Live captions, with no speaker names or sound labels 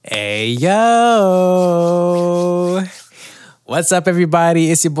Hey, yo. What's up, everybody?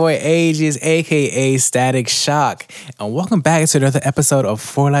 It's your boy Ages, aka Static Shock, and welcome back to another episode of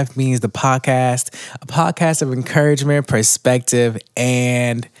For Life Means, the podcast, a podcast of encouragement, perspective,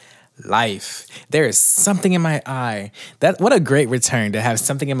 and life. There is something in my eye. What a great return to have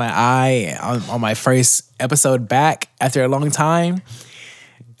something in my eye on my first episode back after a long time.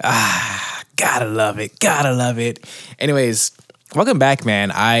 Gotta love it. Anyways, welcome back,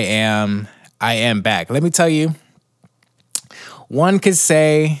 man. I am back. Let me tell you. One could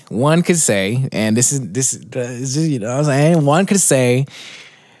say, and this is you know what I'm saying? One could say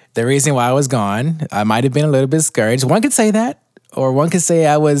the reason why I was gone, I might have been a little bit discouraged. One could say that, or one could say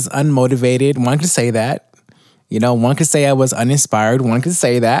I was unmotivated. One could say that. You know, one could say I was uninspired. One could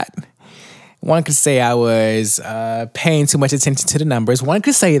say that. One could say I was paying too much attention to the numbers. One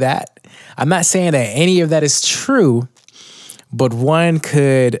could say that. I'm not saying that any of that is true, but one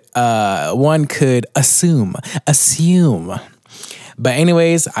could assume. But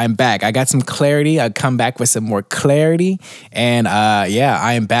anyways, I'm back. I got some clarity. I come back with some more clarity. And yeah,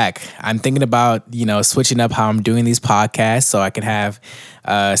 I am back. I'm thinking about, switching up how I'm doing these podcasts so I can have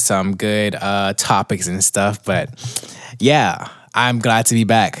some good topics and stuff. But yeah, I'm glad to be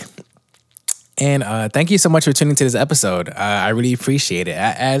back. And thank you so much for tuning to this episode. I really appreciate it.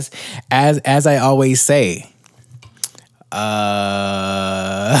 As I always say,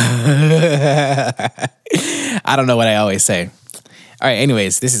 I don't know what I always say. All right,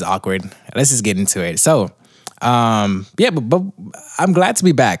 anyways, this is awkward. Let's just get into it. So, yeah, but I'm glad to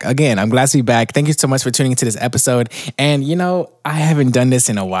be back. Again, I'm glad to be back. Thank you so much for tuning into this episode. And, I haven't done this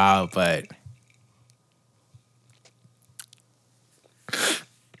in a while, but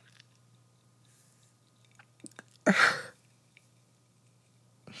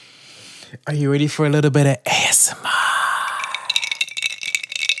are you ready for a little bit of ASMR?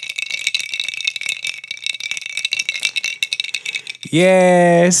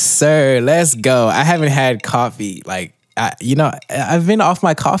 Yes, sir. Let's go. I haven't had coffee. I've been off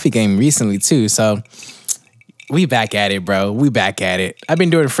my coffee game recently too. So we back at it, bro. We back at it. I've been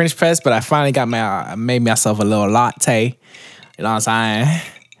doing French press, but I finally made myself a little latte. You know what I'm saying?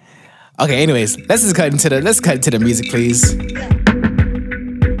 Okay. Anyways, let's cut into the music, please.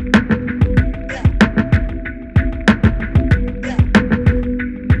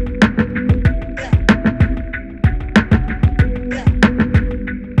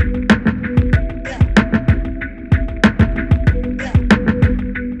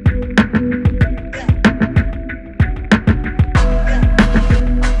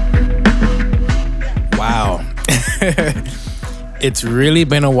 It's really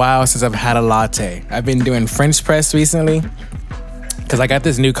been a while since I've had a latte. I've been doing French press recently because I got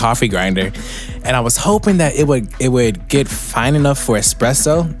this new coffee grinder, and I was hoping that it would get fine enough for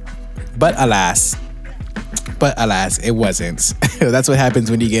espresso, but alas, it wasn't. That's what happens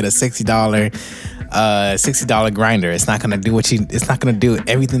when you get a $60 grinder. It's not gonna do it's not gonna do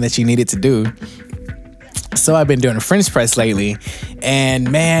everything that you need it to do. So I've been doing French press lately,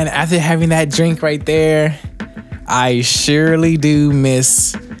 and man, after having that drink right there, I surely do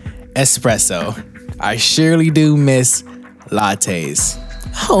miss espresso. I surely do miss lattes.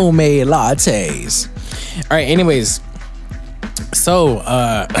 Homemade lattes. All right, anyways. So,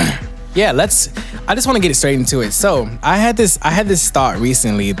 yeah, I just want to get straight into it. So, I had this thought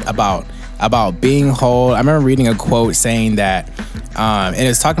recently about being whole. I remember reading a quote saying that, and it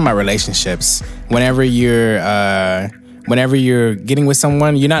was talking about relationships. Whenever you're getting with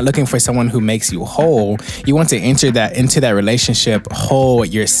someone, you're not looking for someone who makes you whole. You want to enter into that relationship whole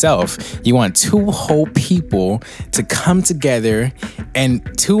yourself. You want two whole people to come together,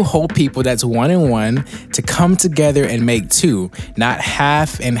 and two whole people that's one and one to come together and make two. Not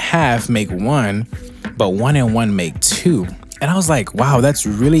half and half make one, but one and one make two. And I was like, wow, that's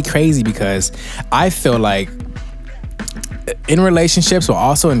really crazy, because I feel like in relationships, but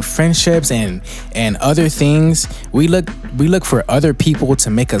also in friendships and other things, we look for other people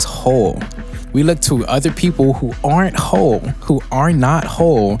to make us whole. We look to other people who aren't whole, who are not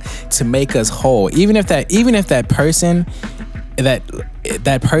whole, to make us whole. Even if that person that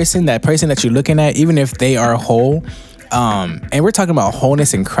you're looking at, even if they are whole, and we're talking about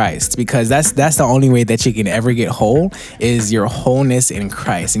wholeness in Christ, because that's the only way that you can ever get whole, is your wholeness in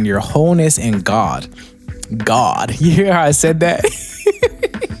Christ and your wholeness in God. You hear how I said that?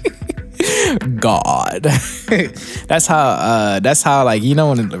 God. That's how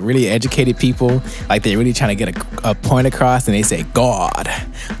when really educated people, like, they're really trying to get a point across, and they say God.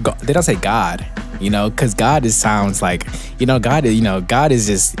 They don't say God, because God just sounds like, God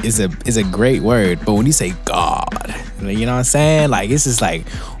is a great word, but when you say God, You know what I'm saying? Like, it's just like,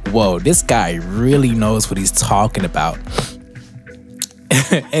 whoa, this guy really knows what he's talking about.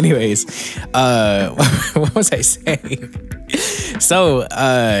 Anyways, what was I saying? So,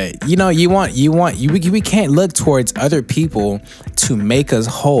 we can't look towards other people to make us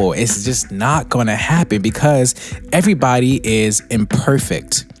whole. It's just not going to happen because everybody is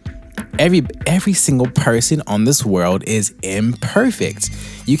imperfect. Every single person on this world is imperfect.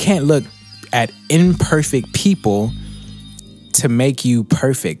 You can't look at imperfect people to make you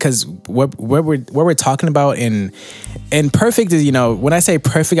perfect, because what we're talking about in perfect is, when I say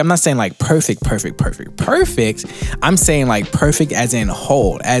perfect, I'm not saying like perfect. I'm saying like perfect as in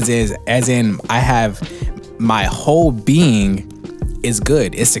whole, as in I have my whole being is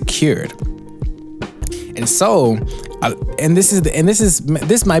good, is secured. And so,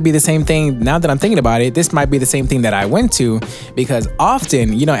 this might be the same thing. Now that I'm thinking about it, this might be the same thing that I went to, because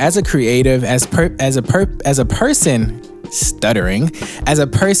often, as a creative, as a person stuttering, as a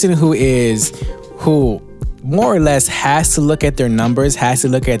person who more or less has to look at their numbers, has to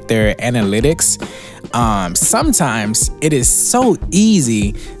look at their analytics. Sometimes it is so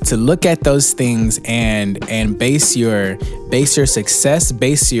easy to look at those things and base your success,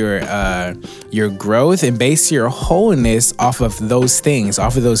 base your growth, and base your wholeness off of those things,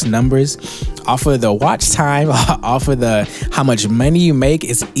 off of those numbers, off of the watch time, off of how much money you make.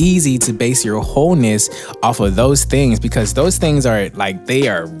 It's easy to base your wholeness off of those things, because those things are like, they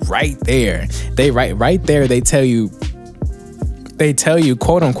are right there. Right there. They tell you,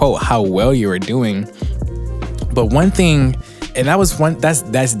 quote unquote, how well you are doing. But one thing, and that's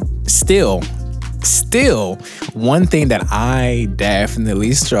still one thing that I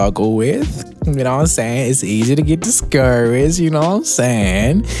definitely struggle with. You know what I'm saying? It's easy to get discouraged. You know what I'm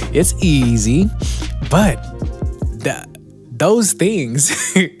saying? It's easy. But those things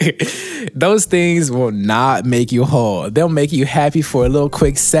will not make you whole. They'll make you happy for a little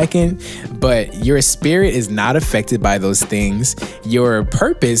quick second, but your spirit is not affected by those things. Your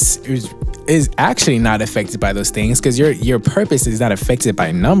purpose is actually not affected by those things, because your purpose is not affected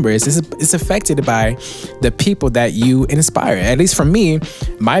by numbers. It's affected by the people that you inspire. At least for me,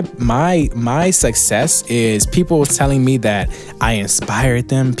 my success is people telling me that I inspired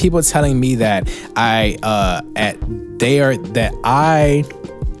them. People telling me that I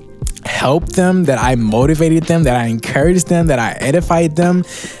helped them, that I motivated them, that I encouraged them, that I edified them.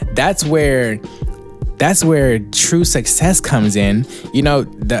 That's where true success comes in.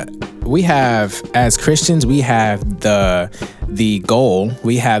 We have, as Christians, we have the goal,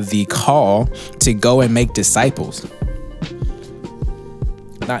 we have the call to go and make disciples.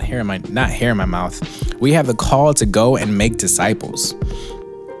 Not hair in my mouth. We have the call to go and make disciples.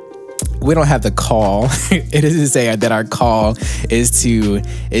 We don't have the call. It doesn't say that our call is to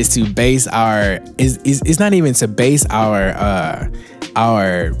base it's not even to base our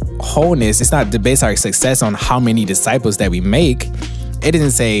wholeness. It's not to base our success on how many disciples that we make. It doesn't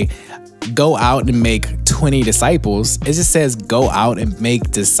say go out and make 20 disciples. It just says go out and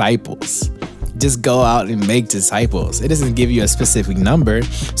make disciples. Just go out and make disciples. It doesn't give you a specific number.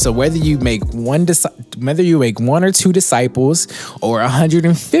 So whether you make one or two disciples or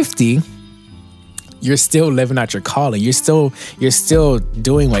 150, you're still living out your calling. You're still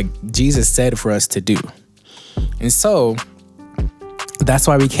doing what Jesus said for us to do. And so that's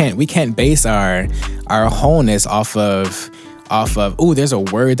why we can't base our wholeness off of there's a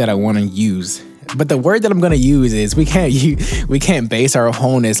word that I want to use. But the word that I'm going to use is we can't base our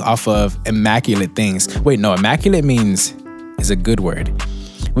wholeness off of immaculate things. Wait, no, immaculate is a good word.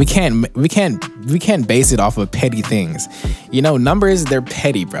 We can't base it off of petty things. Numbers, they're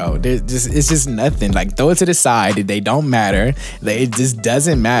petty, bro. It's just nothing. Like, throw it to the side. They don't matter. It just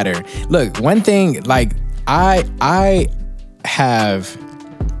doesn't matter. Look, one thing, like, I have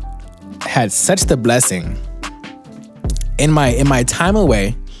had such the blessing in my time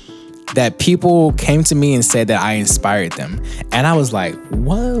away that people came to me and said that I inspired them. And I was like,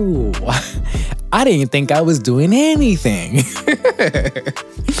 whoa, I didn't think I was doing anything.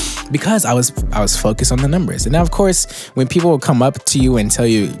 Because I was focused on the numbers. And now, of course, when people will come up to you and tell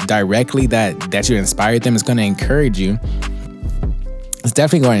you directly that you inspired them, it's going to encourage you. It's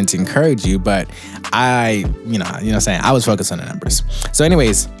definitely going to encourage you, but I was focused on the numbers. So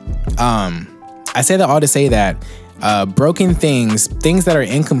anyways, I say that all to say that broken things that are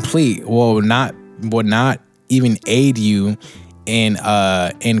incomplete will not even aid you in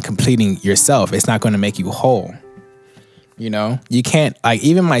completing yourself. It's not going to make you whole. You can't, like,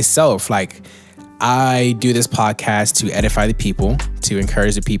 even myself, like, I do this podcast to edify the people, to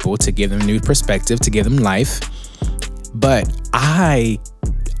encourage the people, to give them new perspective, to give them life. But I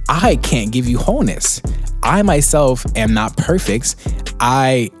can't give you wholeness. I myself am not perfect.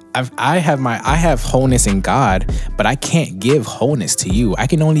 I have wholeness in God, but I can't give wholeness to you. I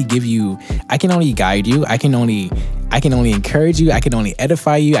can only guide you. I can only encourage you. I can only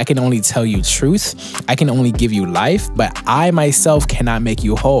edify you. I can only tell you truth. I can only give you life, but I myself cannot make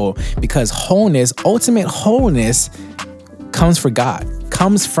you whole, because wholeness, ultimate wholeness, comes from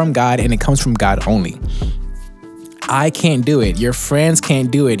God, and it comes from God only. I can't do it. Your friends can't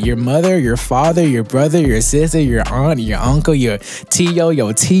do it. Your mother, your father, your brother, your sister, your aunt, your uncle, your tío,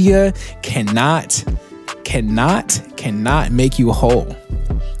 your tia cannot make you whole.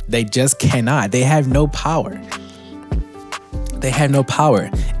 They just cannot. They have no power.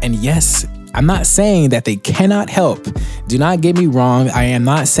 And yes, I'm not saying that they cannot help. Do not get me wrong. I am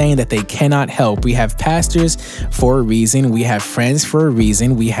not saying that they cannot help. We have pastors for a reason. We have friends for a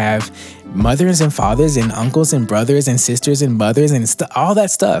reason. We have mothers and fathers and uncles and brothers and sisters and mothers and all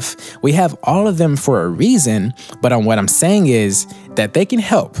that stuff. We have all of them for a reason. But what I'm saying is that they can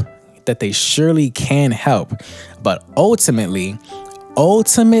help, that they surely can help. But ultimately,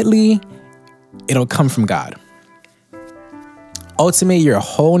 it'll come from God. Ultimately, your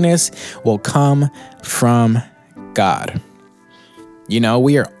wholeness will come from God. You know,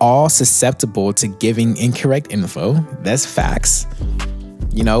 we are all susceptible to giving incorrect info. That's facts.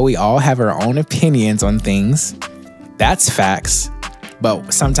 You know, we all have our own opinions on things. That's facts.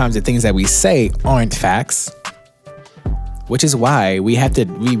 But sometimes the things that we say aren't facts, which is why we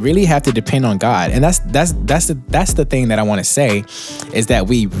really have to depend on God. And that's the thing that I want to say, is that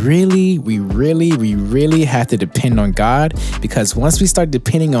we really have to depend on God, because once we start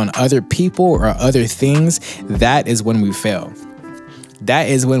depending on other people or other things, that is when we fail. That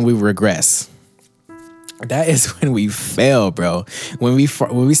is when we regress. That is when we fail, bro. When we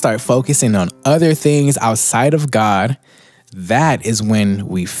start focusing on other things outside of God, that is when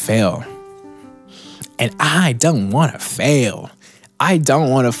we fail. And I don't want to fail. I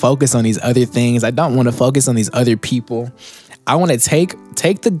don't want to focus on these other things. I don't want to focus on these other people. I want to take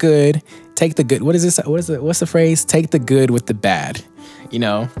the good. What is this? What's the phrase? Take the good with the bad. You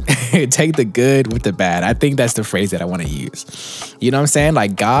know, take the good with the bad. I think that's the phrase that I want to use. You know what I'm saying?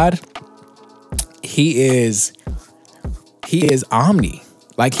 Like God, He is omni.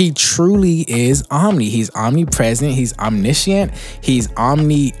 Like he truly is omni. He's omnipresent. He's omniscient. He's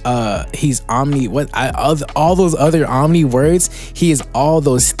omni. All those other omni words. He is all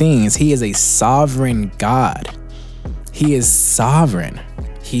those things. He is a sovereign God. He is sovereign.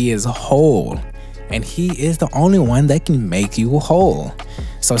 He is whole. And he is the only one that can make you whole.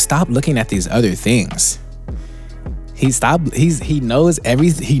 So stop looking at these other things. He knows every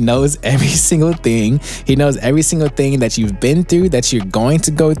single thing. He knows every single thing that you've been through, that you're going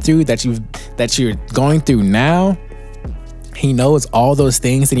to go through, that you're going through now. He knows all those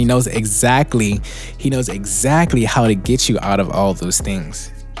things, and he knows exactly how to get you out of all those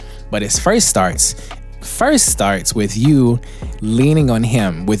things. But it first starts with you leaning on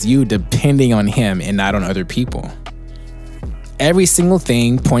him, with you depending on him and not on other people. Every single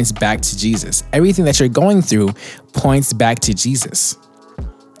thing points back to Jesus. Everything that you're going through points back to Jesus.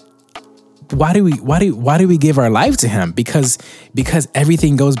 Why do we give our life to him? Because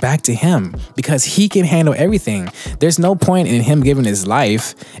everything goes back to him. Because he can handle everything. There's no point in him giving his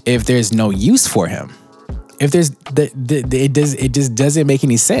life if there's no use for him. If it just doesn't make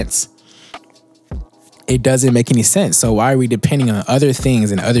any sense. It doesn't make any sense. So why are we depending on other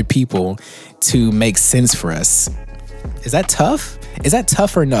things and other people to make sense for us? Is that tough? Is that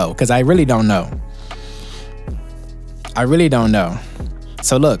tough or no? Because I really don't know.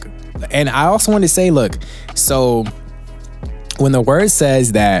 So look, and I also want to say, look, so when the word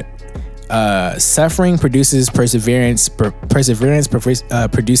says that suffering produces perseverance, perseverance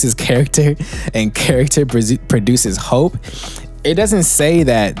produces character, and character produces hope, it doesn't say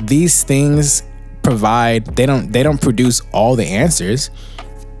that these things they don't produce all the answers.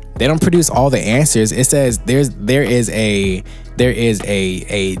 They don't produce all the answers. It says there is a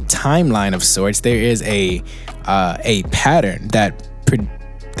timeline of sorts. There is a pattern that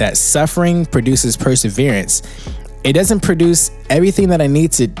suffering produces perseverance. It doesn't produce everything that I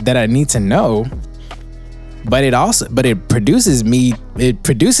need to know, but it produces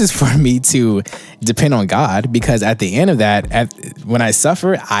for me to depend on God, because at the end of that, when I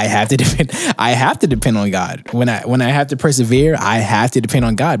suffer, I have to depend on God. When I have to persevere, I have to depend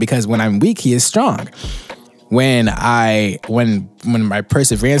on God, because when I'm weak, he is strong. When my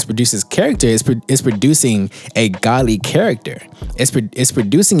perseverance produces character, it's producing a godly character. It's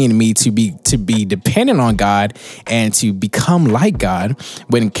producing in me to be dependent on God and to become like God.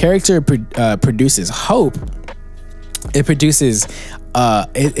 When character produces hope, it produces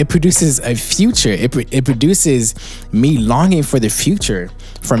it produces a future. It produces me longing for the future,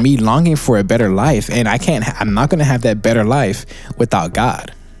 for me longing for a better life. And I'm not going to have that better life without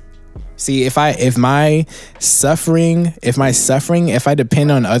God. See, if I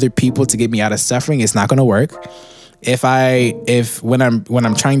depend on other people to get me out of suffering, it's not going to work. When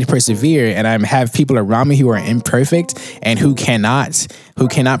I'm trying to persevere and I have people around me who are imperfect and who cannot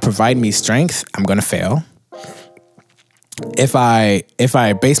provide me strength, I'm going to fail. If I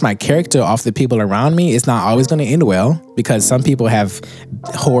base my character off the people around me, it's not always going to end well, because some people have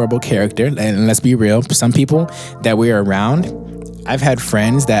horrible character. And let's be real, some people that we're around, I've had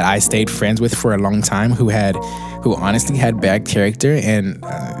friends that I stayed friends with for a long time who honestly had bad character, and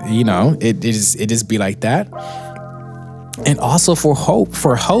it just be like that. And also for hope,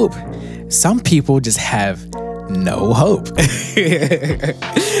 some people just have no hope.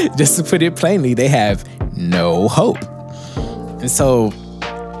 Just to put it plainly, they have no hope. And so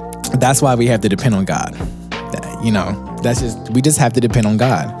that's why we have to depend on God. We just have to depend on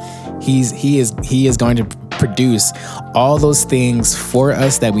God. He is going to produce all those things for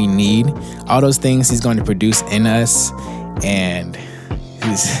us that we need. All those things he's going to produce in us, and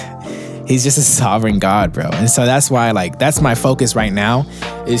he's just a sovereign God, bro. And so that's why, that's my focus right now,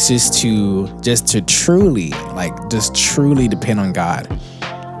 is just to truly depend on God,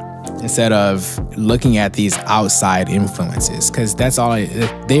 instead of looking at these outside influences, because that's all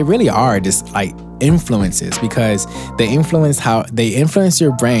they really are, just like influences, because they influence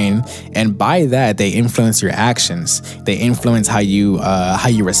your brain, and by that they influence your actions. They influence how you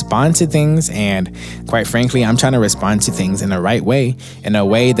respond to things, and quite frankly, I'm trying to respond to things in the right way, in a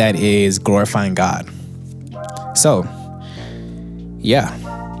way that is glorifying God. So yeah,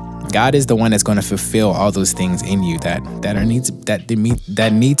 God is the one that's going to fulfill all those things in you that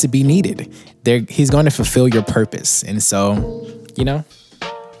need to be needed. He's going to fulfill your purpose. And so,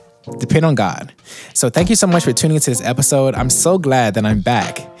 depend on God. So thank you so much for tuning into this episode. I'm so glad that I'm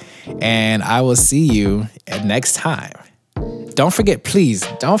back, and I will see you next time. Please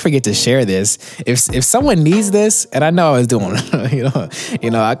don't forget to share this. If someone needs this, and I know I was doing,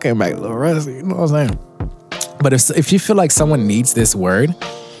 I came back a little rusty, you know what I'm saying? But if you feel like someone needs this word,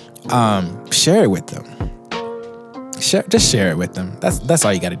 share it with them. Just share it with them. That's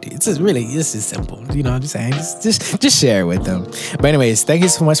all you gotta do. This is simple. I'm just saying, just share it with them. But anyways, thank you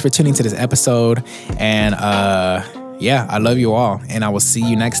so much for tuning to this episode. And I love you all, and I will see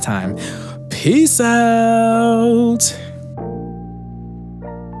you next time. Peace out.